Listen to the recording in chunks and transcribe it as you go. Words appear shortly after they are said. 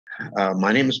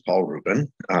My name is Paul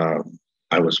Rubin.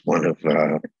 I was one of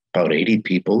about 80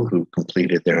 people who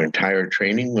completed their entire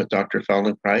training with Dr.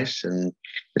 Feldenkrais, and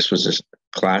this was a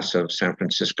class of San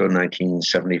Francisco,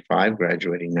 1975,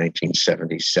 graduating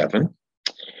 1977.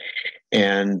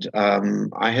 And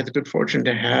I had the good fortune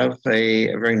to have a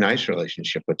very nice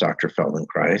relationship with Dr.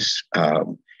 Feldenkrais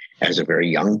as a very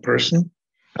young person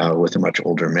with a much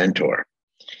older mentor.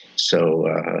 So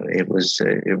it was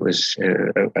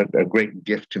a great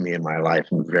gift to me in my life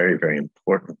and very, very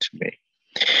important to me.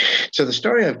 So the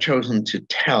story I've chosen to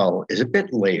tell is a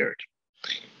bit layered.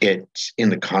 It's in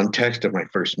the context of my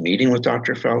first meeting with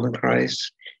Dr.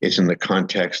 Feldenkrais. It's in the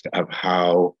context of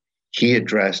how he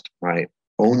addressed my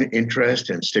own interest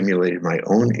and stimulated my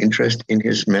own interest in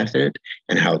his method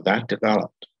and how that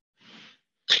developed.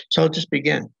 So I'll just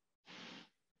begin.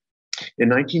 In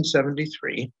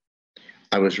 1973,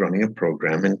 I was running a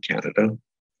program in Canada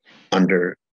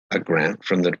under a grant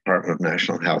from the Department of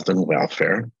National Health and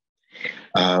Welfare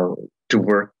to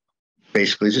work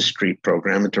basically as a street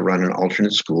program and to run an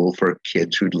alternate school for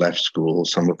kids who'd left school,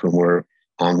 some of whom were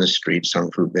on the street, some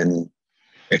who'd been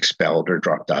expelled or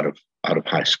dropped out of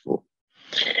high school.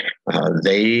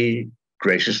 They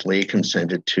graciously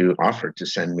consented to offer to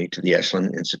send me to the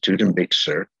Esalen Institute in Big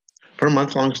Sur for a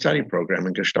month-long study program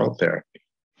in Gestalt therapy,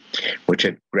 which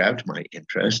had grabbed my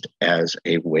interest as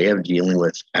a way of dealing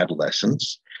with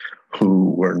adolescents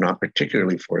who were not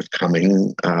particularly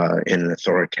forthcoming in an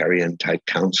authoritarian type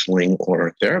counseling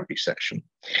or therapy session,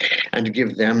 and to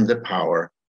give them the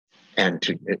power and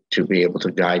to be able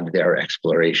to guide their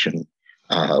exploration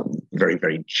very,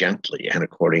 very gently and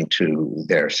according to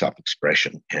their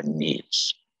self-expression and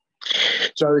needs.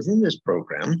 So I was in this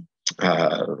program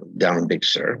down in Big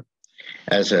Sur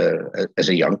as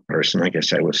a young person. I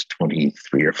guess I was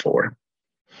 23 or 4.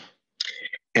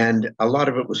 And a lot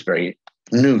of it was very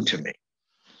new to me.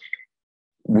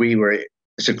 We were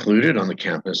secluded on the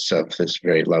campus of this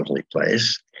very lovely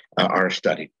place, our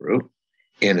study group,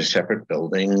 in a separate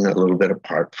building, a little bit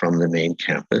apart from the main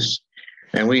campus.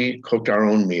 And we cooked our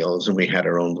own meals and we had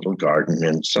our own little garden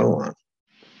and so on.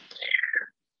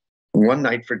 One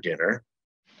night for dinner,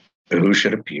 who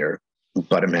should appear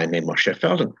but a man named Moshe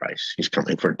Feldenkrais. He's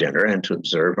coming for dinner and to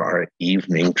observe our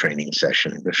evening training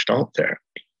session in Gestalt therapy.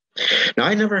 Now,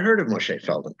 I never heard of Moshe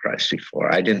Feldenkrais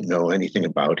before. I didn't know anything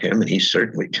about him, and he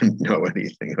certainly didn't know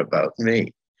anything about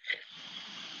me.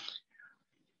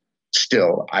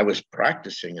 Still, I was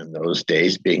practicing in those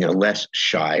days being a less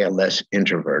shy, a less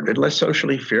introverted, less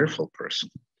socially fearful person.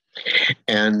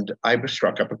 And I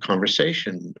struck up a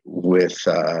conversation with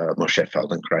Moshe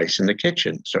Feldenkrais in the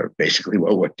kitchen. So basically,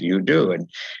 well, what do you do?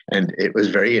 And it was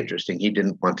very interesting. He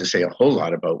didn't want to say a whole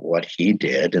lot about what he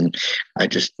did. And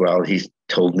he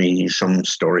told me some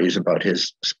stories about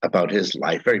his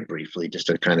life very briefly, just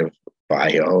a kind of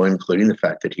bio, including the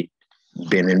fact that he'd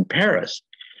been in Paris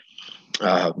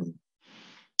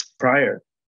prior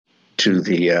to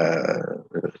the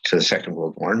Second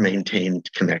World War and maintained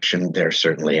connection there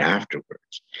certainly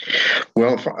afterwards.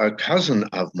 Well, a cousin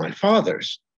of my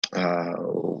father's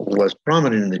was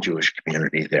prominent in the Jewish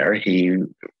community there. He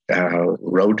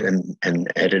wrote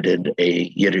and edited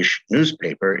a Yiddish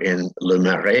newspaper in Le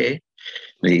Marais,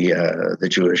 the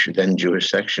Jewish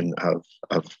section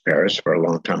of Paris, for a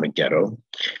long time a ghetto,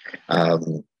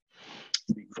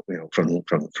 from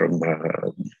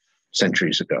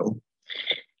centuries ago.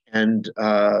 And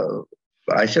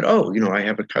I said, I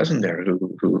have a cousin there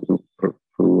who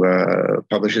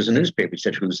publishes a newspaper. He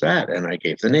said, who's that? And I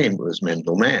gave the name. It was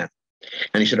Mendel Mann.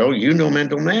 And he said, oh, you know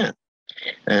Mendel Mann?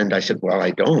 And I said, well,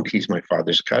 I don't. He's my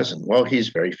father's cousin. Well, he's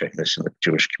very famous in the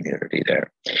Jewish community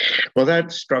there. Well,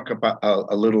 that struck up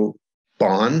a little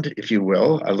bond, if you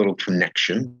will, a little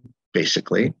connection,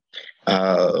 basically,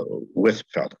 with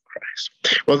Feldenkrais.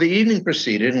 Well, the evening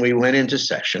proceeded and we went into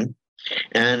session.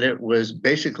 And it was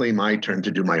basically my turn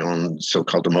to do my own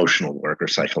so-called emotional work or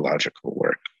psychological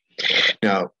work.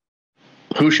 Now,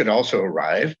 who should also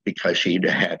arrive, because she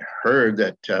had heard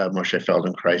that Moshe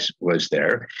Feldenkrais was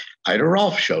there, Ida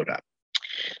Rolf showed up.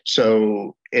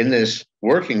 So in this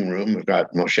working room, we've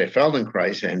got Moshe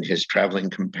Feldenkrais and his traveling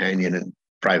companion and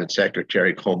private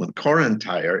secretary, Coleman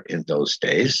Korentire, in those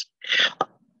days,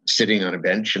 sitting on a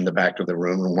bench in the back of the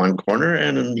room in one corner,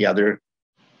 and in the other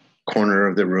corner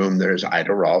of the room, there's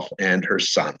Ida Rolf and her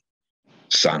son.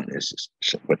 Son is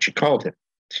what she called him.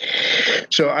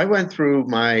 So I went through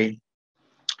my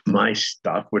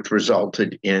stuff, which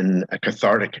resulted in a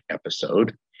cathartic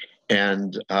episode,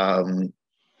 and the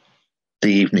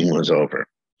evening was over.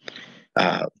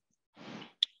 I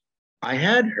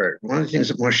had heard, one of the things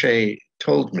that Moshe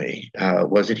told me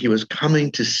was that he was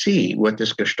coming to see what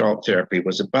this Gestalt therapy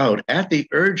was about at the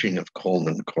urging of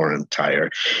Coleman Correntire,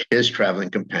 his traveling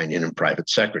companion and private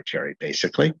secretary,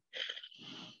 basically.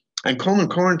 And Coleman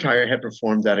Correntire had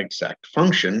performed that exact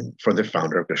function for the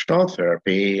founder of Gestalt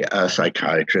therapy, a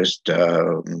psychiatrist,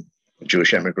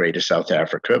 Jewish emigre to South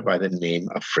Africa by the name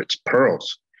of Fritz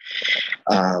Perls.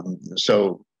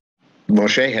 So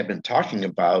Moshe had been talking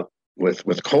about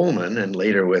with Coleman and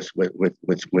later with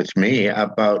me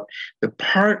about the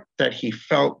part that he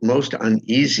felt most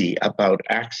uneasy about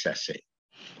accessing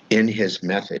in his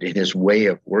method, in his way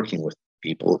of working with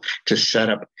people to set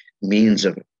up means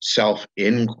of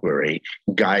self-inquiry,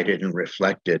 guided and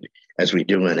reflected as we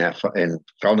do in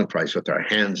Feldenkrais with our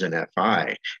hands in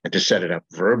FI, and to set it up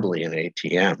verbally in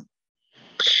ATM.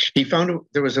 He found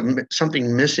there was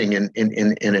something missing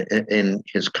in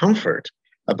his comfort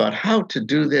about how to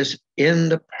do this in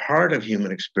the part of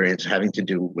human experience having to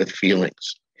do with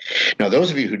feelings. Now,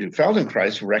 those of you who do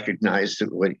Feldenkrais recognize that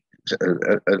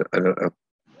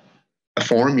a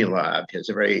formula of his,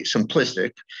 a very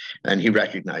simplistic, and he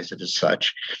recognized it as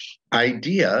such,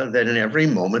 idea that in every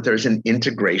moment there's an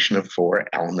integration of four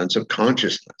elements of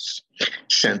consciousness: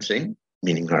 sensing,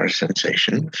 meaning our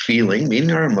sensation; feeling,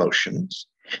 meaning our emotions;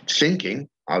 thinking,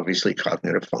 obviously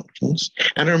cognitive functions;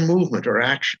 and our movement or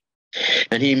action.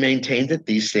 And he maintained that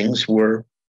these things were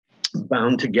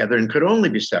bound together and could only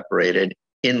be separated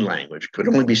in language, could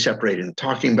only be separated in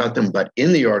talking about them, but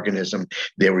in the organism,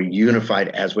 they were unified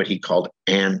as what he called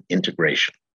an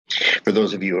integration. For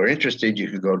those of you who are interested, you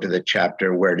could go to the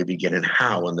chapter Where to Begin and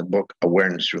How in the book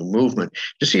Awareness Through Movement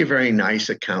to see a very nice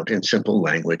account in simple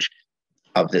language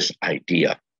of this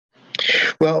idea.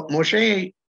 Well,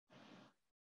 Moshe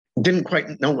didn't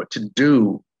quite know what to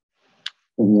do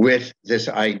with this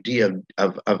idea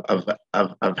of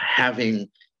having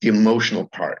the emotional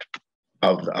part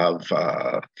of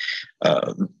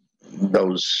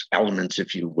those elements,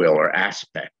 if you will, or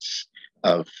aspects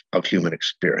of human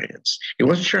experience. He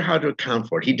wasn't sure how to account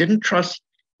for it. He didn't trust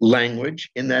language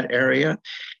in that area.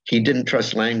 He didn't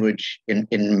trust language in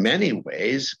many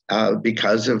ways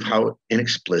because of how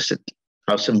inexplicit,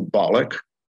 how symbolic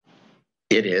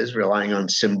it is, relying on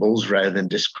symbols rather than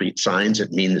discrete signs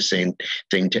that mean the same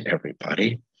thing to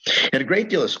everybody. And a great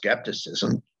deal of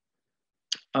skepticism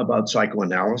about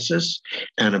psychoanalysis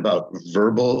and about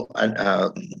verbal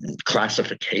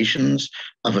classifications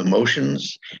of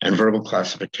emotions and verbal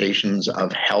classifications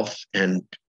of health and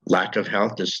lack of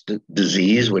health, this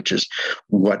disease, which is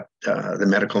what the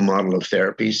medical model of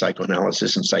therapy,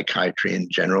 psychoanalysis, and psychiatry in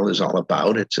general is all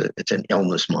about. It's an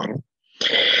illness model.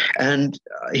 And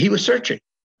he was searching.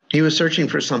 He was searching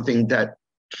for something that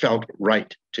felt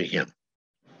right to him.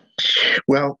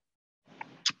 Well,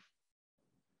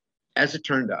 as it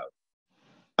turned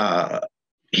out,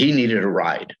 he needed a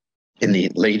ride in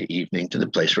the late evening to the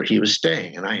place where he was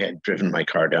staying. And I had driven my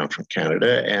car down from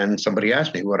Canada, and somebody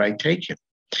asked me would I take him.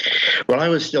 Well, I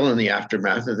was still in the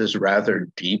aftermath of this rather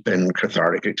deep and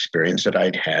cathartic experience that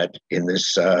I'd had in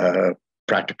this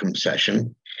practicum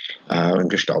session in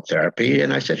Gestalt therapy.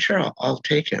 And I said, sure, I'll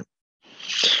take him.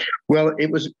 Well, it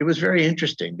was very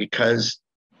interesting because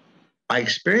I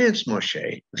experienced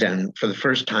Moshe then for the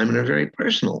first time in a very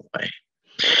personal way.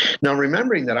 Now,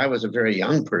 remembering that I was a very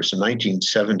young person,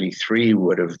 1973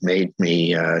 would have made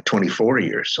me 24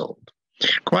 years old,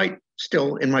 quite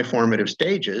still in my formative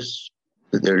stages.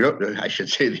 I should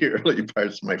say the early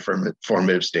parts of my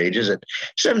formative stages. At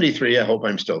 73, I hope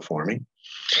I'm still forming.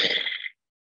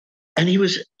 And he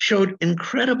showed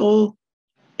incredible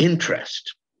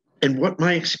interest in what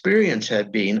my experience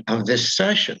had been of this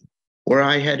session, where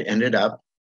I had ended up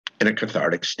in a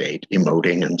cathartic state,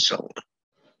 emoting and so on.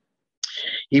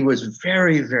 He was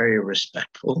very, very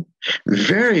respectful,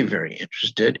 very, very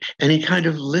interested, and he kind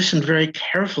of listened very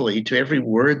carefully to every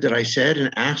word that I said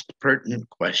and asked pertinent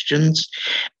questions,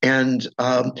 and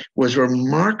was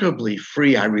remarkably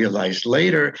free, I realized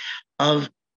later, of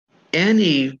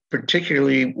any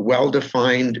particularly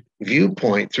well-defined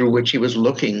viewpoint through which he was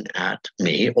looking at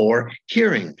me or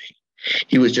hearing me.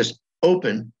 He was just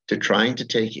open to trying to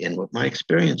take in what my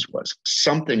experience was.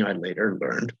 Something I later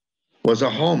learned was a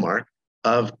hallmark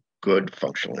of good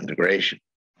functional integration.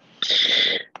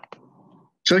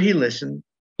 So he listened.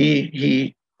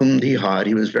 He hummed, he hawed.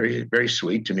 He was very, very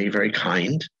sweet to me, very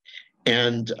kind.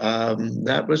 And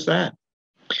that was that.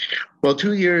 Well,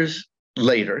 2 years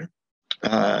later,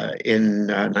 in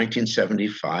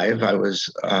 1975,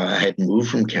 I had moved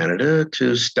from Canada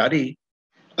to study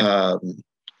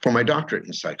for my doctorate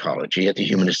in psychology at the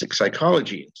Humanistic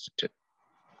Psychology Institute.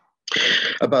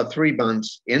 About 3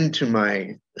 months into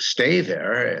my stay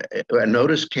there, a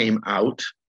notice came out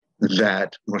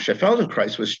that Moshe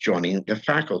Feldenkrais was joining the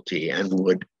faculty and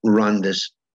would run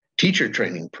this teacher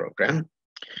training program,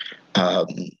 um,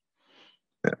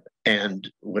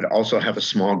 and would also have a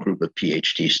small group of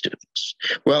PhD students.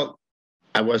 Well,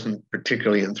 I wasn't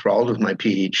particularly enthralled with my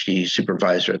PhD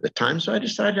supervisor at the time, so I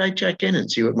decided I'd check in and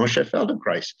see what Moshe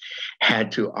Feldenkrais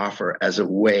had to offer as a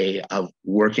way of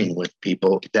working with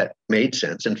people that made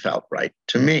sense and felt right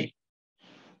to me.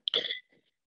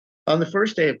 On the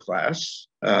first day of class,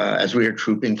 as we were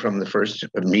trooping from the first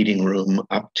meeting room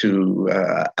up to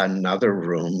another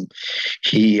room,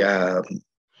 he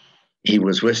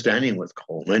was standing with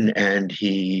Coleman, and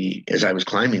as I was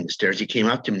climbing the stairs, he came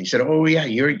up to me and he said, "Oh yeah,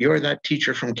 you're that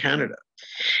teacher from Canada."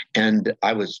 And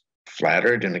I was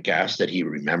flattered and aghast that he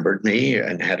remembered me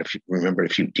and remembered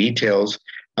a few details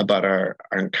about our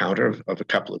encounter of a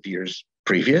couple of years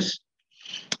previous.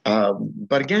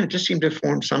 But again, it just seemed to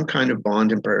form some kind of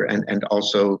bond and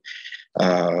also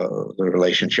the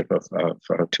relationship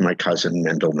to my cousin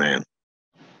Mendel Mann.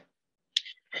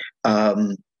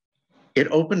 It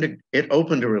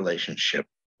opened a relationship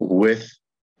with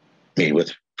me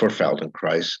for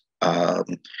Feldenkrais,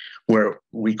 where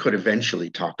we could eventually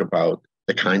talk about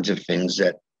the kinds of things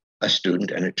that a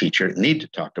student and a teacher need to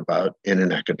talk about in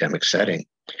an academic setting,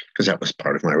 because that was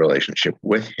part of my relationship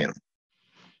with him.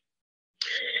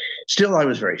 Still, I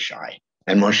was very shy,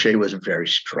 and Moshe was a very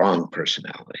strong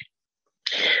personality.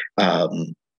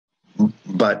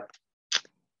 But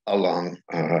along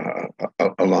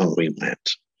we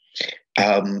went.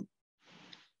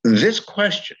 This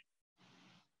question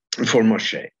for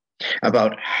Moshe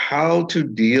about how to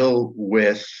deal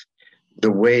with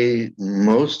the way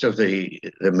most of the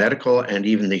medical and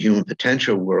even the human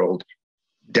potential world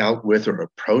dealt with or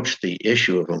approached the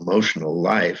issue of emotional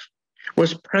life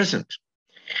was present,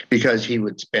 because he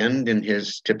would spend, in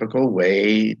his typical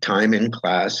way, time in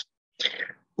class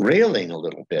railing a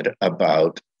little bit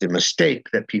about the mistake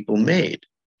that people made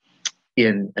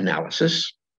in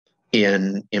analysis,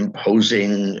 in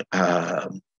imposing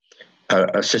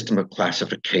a system of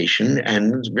classification,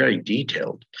 and it's a very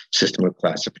detailed system of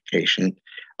classification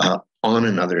on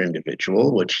another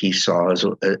individual, which he saw as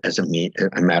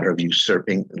a matter of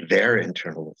usurping their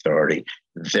internal authority,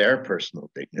 their personal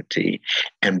dignity,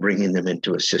 and bringing them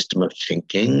into a system of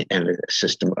thinking and a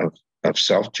system of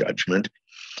self-judgment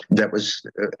that was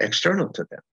external to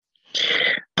them.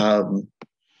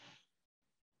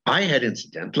 I had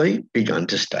incidentally begun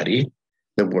to study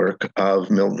the work of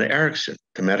Milton Erickson,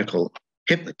 the medical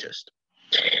hypnotist.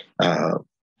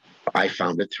 I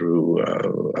found it through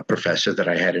a professor that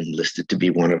I had enlisted to be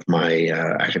one of my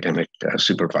academic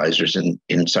supervisors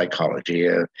in psychology.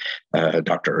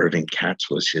 Dr. Irving Katz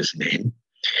was his name.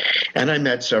 And I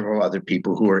met several other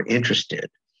people who were interested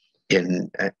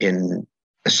in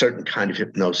a certain kind of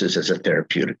hypnosis as a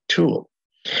therapeutic tool.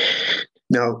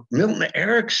 Now, Milton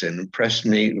Erickson impressed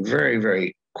me very,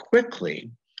 very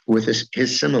quickly with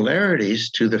his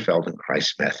similarities to the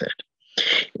Feldenkrais method,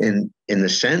 in the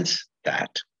sense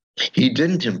that he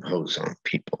didn't impose on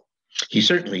people. He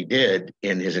certainly did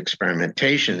in his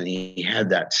experimentation, and he had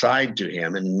that side to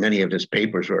him, and many of his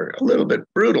papers were a little bit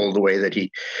brutal, the way that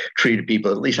he treated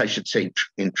people, at least I should say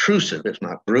intrusive, if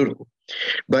not brutal.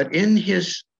 But in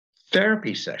his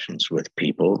therapy sessions with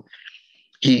people,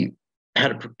 he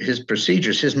had his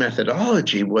procedures, his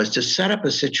methodology was to set up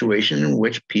a situation in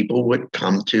which people would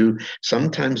come to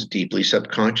sometimes deeply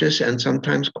subconscious and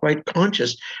sometimes quite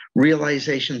conscious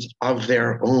realizations of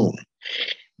their own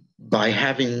by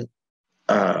having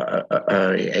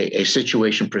a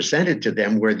situation presented to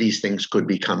them where these things could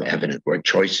become evident, where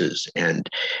choices and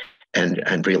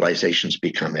realizations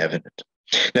become evident.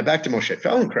 Now, back to Moshe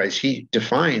Feldenkrais, he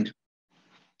defined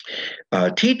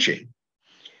teaching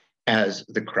as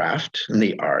the craft and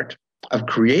the art of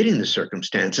creating the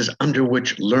circumstances under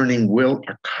which learning will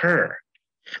occur,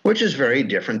 which is very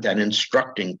different than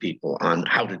instructing people on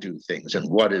how to do things and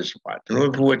what is what, and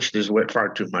of which there's far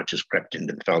too much is crept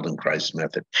into the Feldenkrais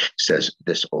method, says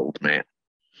this old man.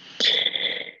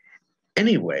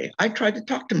 Anyway, I tried to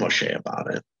talk to Moshe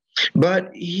about it,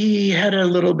 but he had a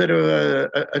little bit of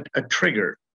a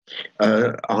trigger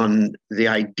on the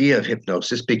idea of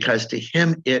hypnosis, because to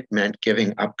him it meant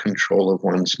giving up control of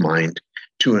one's mind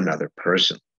to another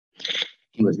person.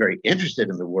 He was very interested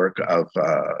in the work of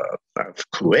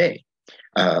Coué,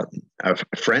 a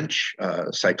French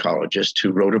psychologist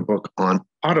who wrote a book on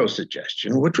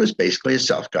autosuggestion, which was basically a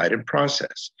self-guided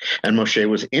process. And Moshe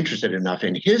was interested enough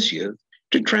in his youth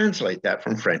to translate that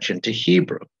from French into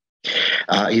Hebrew.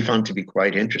 He found it to be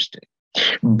quite interesting.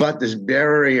 But this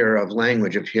barrier of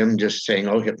language of him just saying,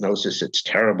 "Oh, hypnosis, it's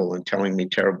terrible," and telling me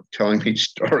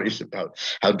stories about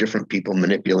how different people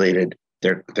manipulated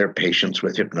their patients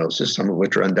with hypnosis, some of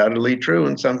which are undoubtedly true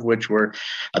and some of which were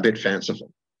a bit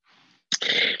fanciful.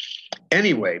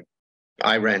 Anyway,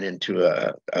 I ran into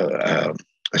a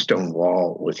stone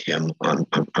wall with him on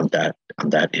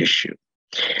that issue.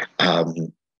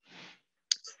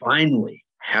 Finally,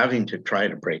 having to try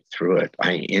to break through it,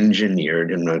 I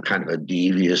engineered in a kind of a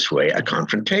devious way a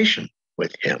confrontation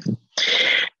with him.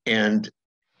 And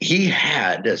he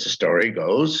had, as the story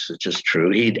goes, which is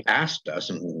true, he'd asked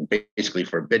us and basically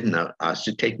forbidden us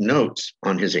to take notes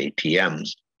on his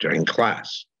ATMs during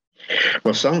class.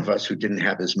 Well, some of us who didn't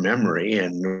have his memory,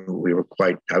 and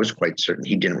I was quite certain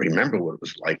he didn't remember what it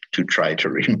was like to try to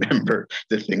remember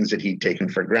the things that he'd taken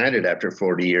for granted after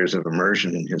 40 years of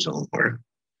immersion in his own work.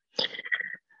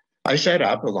 I set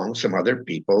up, along with some other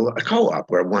people, a co-op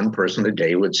where one person a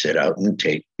day would sit out and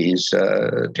take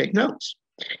notes.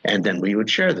 And then we would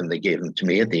share them. They gave them to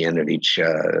me at the end of each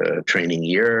training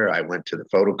year. I went to the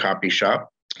photocopy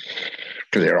shop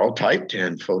because they're all typed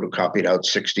and photocopied out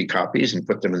 60 copies and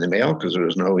put them in the mail because there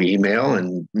was no email,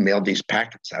 and mailed these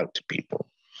packets out to people.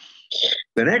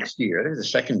 The next year, the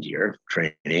second year of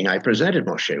training, I presented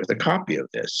Moshe with a copy of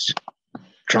this,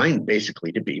 trying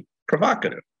basically to be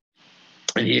provocative.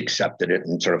 And he accepted it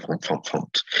and sort of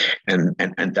humped. And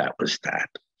that was that.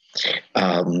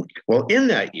 Well, in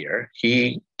that year,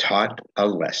 he taught a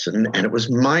lesson, and it was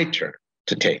my turn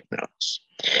to take notes.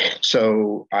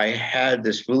 So I had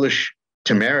this foolish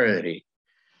temerity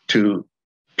to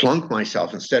plunk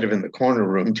myself, instead of in the corner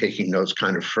room taking notes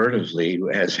kind of furtively,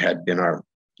 as had been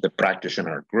the practice in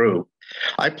our group.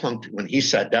 I plunked, when he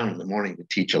sat down in the morning to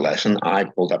teach a lesson, I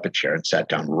pulled up a chair and sat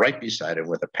down right beside him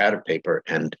with a pad of paper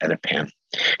and a pen.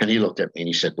 And he looked at me and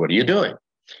he said, "What are you doing?"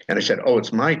 And I said, "Oh,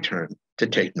 it's my turn to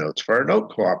take notes for our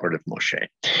note cooperative, Moshe."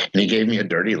 And he gave me a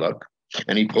dirty look,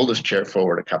 and he pulled his chair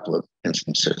forward a couple of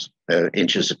inches,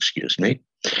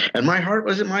 and my heart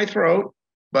was in my throat,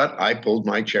 but I pulled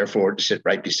my chair forward to sit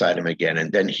right beside him again.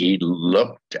 And then he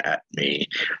looked at me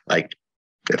like,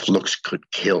 if looks could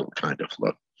kill kind of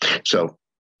look. So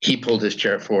he pulled his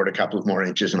chair forward a couple of more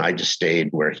inches, and I just stayed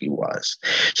where he was.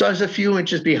 So I was a few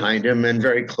inches behind him and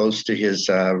very close to his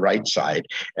right side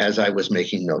as I was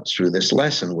making notes through this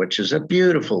lesson, which is a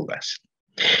beautiful lesson.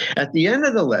 At the end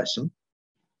of the lesson,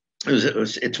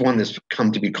 it's one that's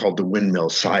come to be called the windmill,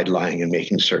 side lying and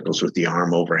making circles with the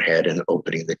arm overhead and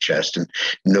opening the chest and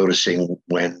noticing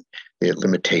when the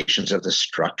limitations of the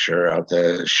structure of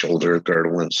the shoulder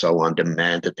girdle and so on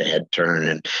demand that the head turn,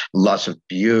 and lots of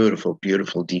beautiful,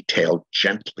 beautiful detail,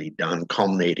 gently done,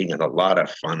 culminating in a lot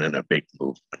of fun and a big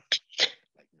movement,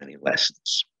 like many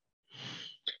lessons.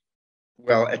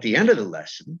 Well, at the end of the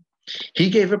lesson, he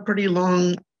gave a pretty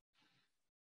long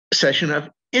session of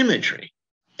imagery,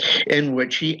 in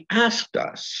which he asked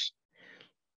us,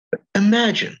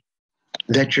 imagine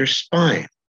that your spine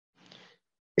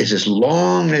is as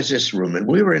long as this room. And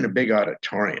we were in a big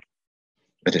auditorium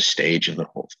with a stage and the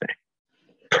whole thing,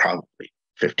 probably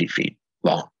 50 feet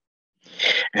long.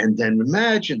 And then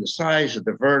imagine the size of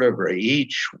the vertebrae,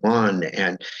 each one,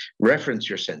 and reference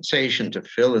your sensation to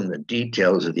fill in the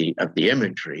details of the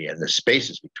imagery and the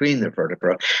spaces between the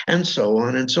vertebrae, and so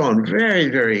on and so on. Very,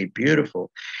 very beautiful.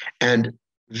 And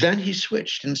then he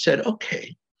switched and said,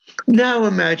 okay, now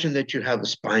imagine that you have a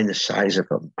spine the size of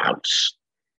a mouse.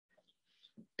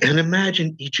 And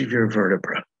imagine each of your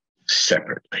vertebrae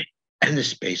separately and the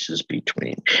spaces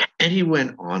between. And he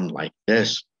went on like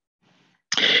this.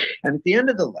 And at the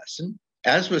end of the lesson,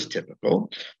 as was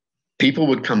typical, people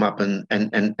would come up and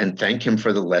thank him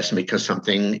for the lesson because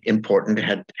something important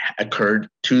had occurred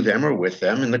to them or with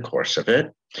them in the course of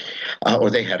it, or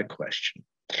they had a question.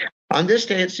 On this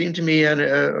day, it seemed to me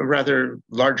a rather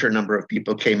larger number of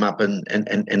people came up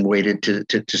and waited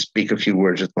to speak a few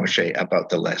words with Moshe about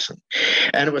the lesson.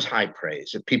 And it was high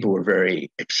praise. And people were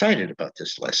very excited about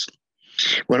this lesson.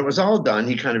 When it was all done,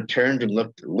 he kind of turned and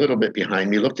looked a little bit behind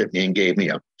me, looked at me and gave me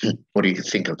a, what do you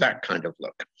think of that kind of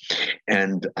look?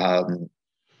 And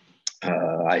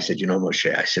I said,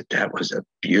 Moshe, I said, that was a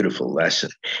beautiful lesson.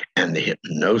 And the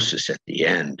hypnosis at the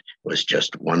end was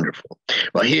just wonderful.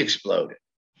 Well, he exploded.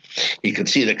 He could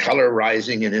see the color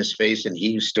rising in his face, and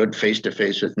he stood face to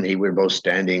face with me. We were both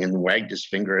standing and wagged his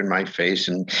finger in my face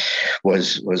and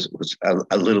was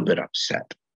a little bit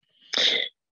upset.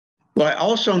 Well, I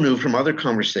also knew from other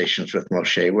conversations with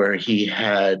Moshe where he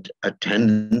had a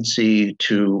tendency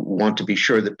to want to be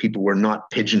sure that people were not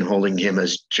pigeonholing him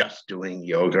as just doing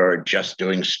yoga or just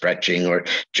doing stretching or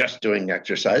just doing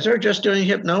exercise or just doing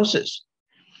hypnosis.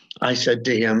 I said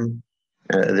to him,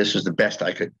 This was the best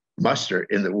I could muster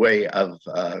in the way of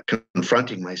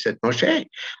confronting him. I said, Moshe,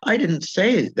 I didn't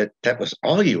say that that was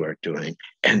all you are doing.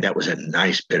 And that was a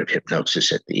nice bit of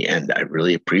hypnosis at the end. I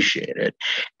really appreciate it.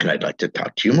 And I'd like to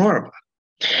talk to you more about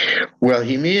it. Well,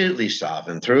 he immediately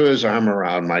softened, threw his arm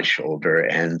around my shoulder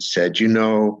and said,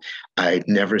 I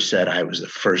never said I was the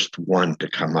first one to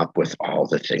come up with all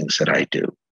the things that I do.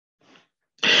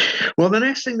 Well, the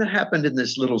next thing that happened in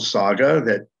this little saga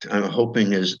that I'm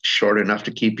hoping is short enough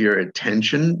to keep your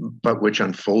attention, but which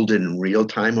unfolded in real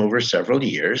time over several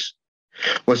years,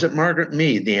 was that Margaret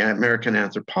Mead, the American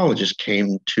anthropologist,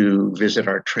 came to visit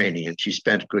our training, and she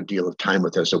spent a good deal of time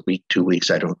with us, a week, 2 weeks,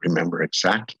 I don't remember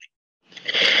exactly.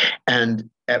 And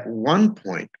at one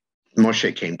point,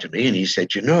 Moshe came to me and he said,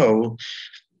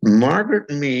 Margaret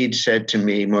Mead said to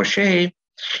me, Moshe,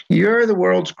 you're the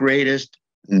world's greatest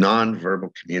nonverbal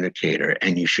communicator,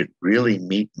 and you should really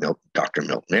meet Dr.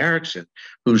 Milton Erickson,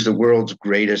 who's the world's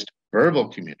greatest verbal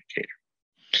communicator.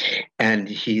 And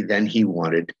he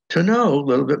wanted to know a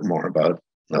little bit more about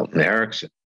Milton Erickson.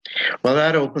 Well,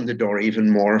 that opened the door even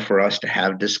more for us to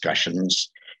have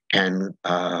discussions, and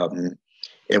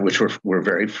which were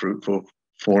very fruitful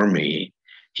for me.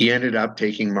 He ended up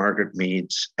taking Margaret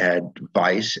Mead's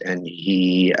advice, and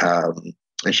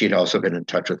and she'd also been in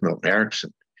touch with Milton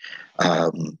Erickson.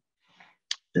 And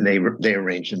they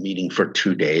arranged a meeting for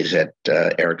 2 days at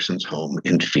Erickson's home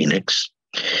in Phoenix.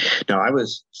 Now, I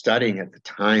was studying at the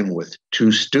time with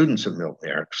 2 students of Milton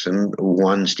Erickson,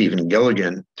 one, Stephen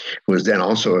Gilligan, who was then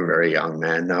also a very young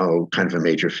man, now kind of a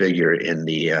major figure in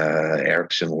the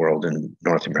Erickson world in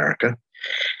North America,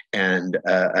 and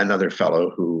another fellow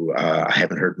who I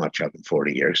haven't heard much of in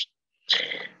 40 years.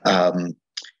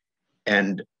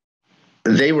 And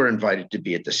they were invited to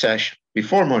be at the session.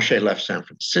 Before Moshe left San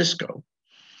Francisco,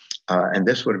 and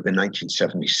this would have been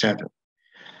 1977,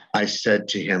 I said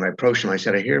to him, I approached him, I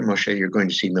said, I hear, Moshe, you're going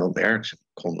to see Milton Erickson.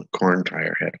 Coleman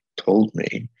Corntire had told me.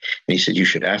 And he said, you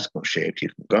should ask Moshe if you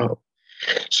can go.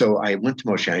 So I went to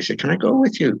Moshe and I said, can I go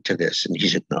with you to this? And he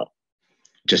said, no.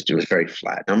 It was very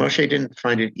flat. Now, Moshe didn't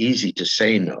find it easy to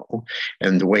say no.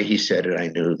 And the way he said it, I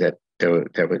knew that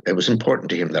it was important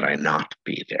to him that I not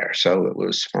be there. So it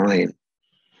was fine.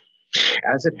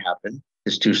 As it happened,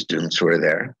 his 2 students were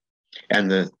there. And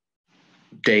the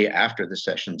day after the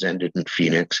sessions ended in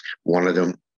Phoenix, one of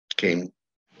them came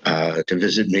to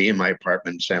visit me in my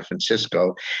apartment in San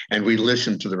Francisco, and we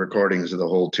listened to the recordings of the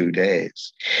whole 2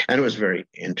 days. And it was very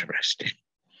interesting.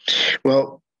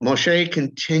 Well, Moshe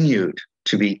continued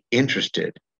to be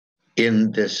interested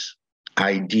in this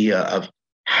idea of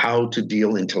how to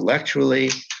deal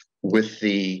intellectually with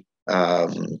the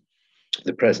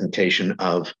presentation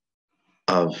of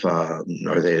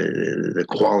the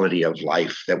quality of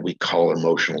life that we call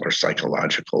emotional or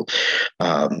psychological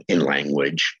in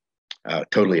language,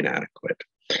 totally inadequate.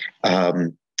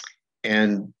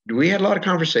 And we had a lot of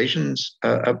conversations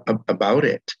about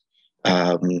it.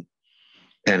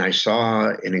 And I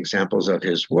saw in examples of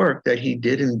his work that he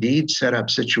did indeed set up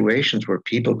situations where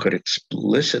people could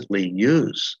explicitly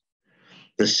use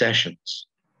the sessions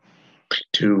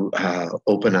to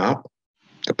open up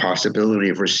the possibility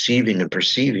of receiving and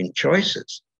perceiving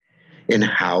choices in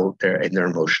their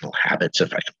emotional habits,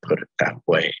 if I can put it that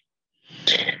way.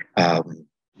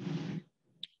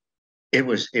 It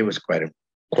was quite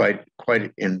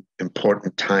an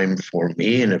important time for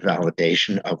me and a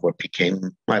validation of what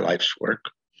became my life's work,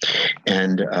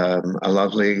 and a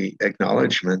lovely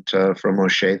acknowledgement from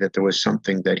Moshe that there was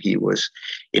something that he was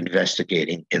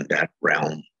investigating in that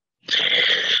realm.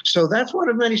 So that's one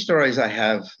of many stories I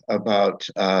have about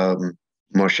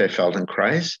Moshe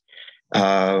Feldenkrais.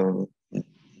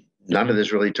 None of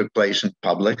this really took place in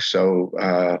public, so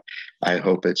I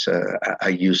hope it's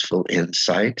a useful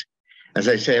insight. As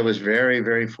I say, I was very,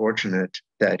 very fortunate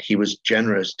that he was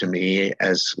generous to me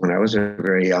when I was a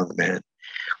very young man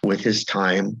with his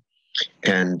time,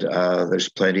 and there's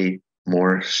plenty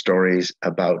more stories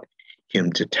about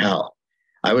him to tell.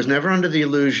 I was never under the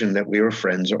illusion that we were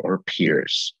friends or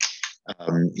peers.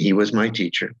 He was my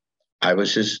teacher. I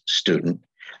was his student.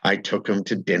 I took him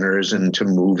to dinners and to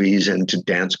movies and to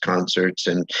dance concerts,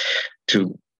 and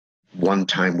to one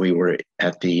time we were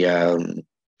at the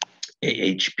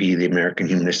AHP, the American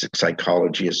Humanistic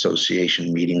Psychology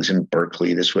Association meetings in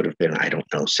Berkeley. This would have been,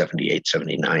 78,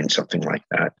 79, something like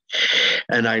that.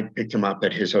 And I picked him up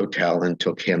at his hotel and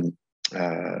took him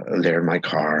there in my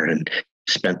car and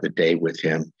spent the day with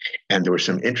him. And there were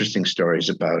some interesting stories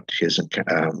about his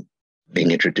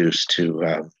being introduced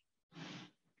to,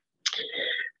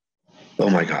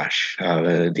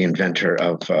 the inventor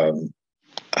of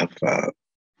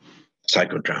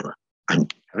psychodrama. I'm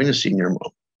having a senior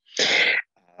moment.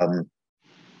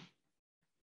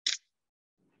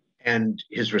 and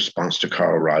his response to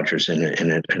Carl Rogers in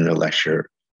a lecture.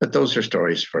 But those are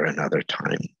stories for another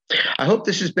time. I hope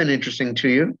this has been interesting to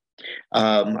you.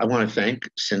 I want to thank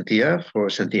Cynthia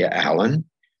Allen.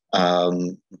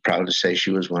 Proud to say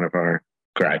she was one of our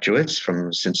graduates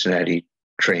from Cincinnati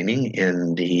training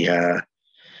in the,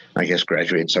 I guess,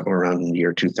 graduated somewhere around the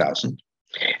year 2000.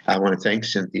 I want to thank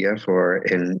Cynthia for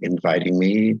inviting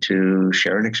me to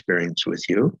share an experience with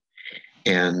you.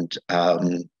 And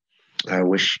I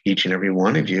wish each and every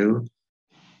one of you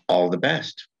all the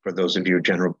best. For those of you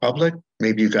general public,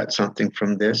 maybe you got something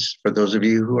from this. For those of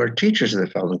you who are teachers of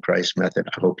the Feldenkrais method,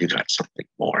 I hope you got something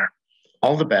more.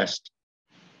 All the best.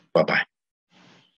 Bye-bye.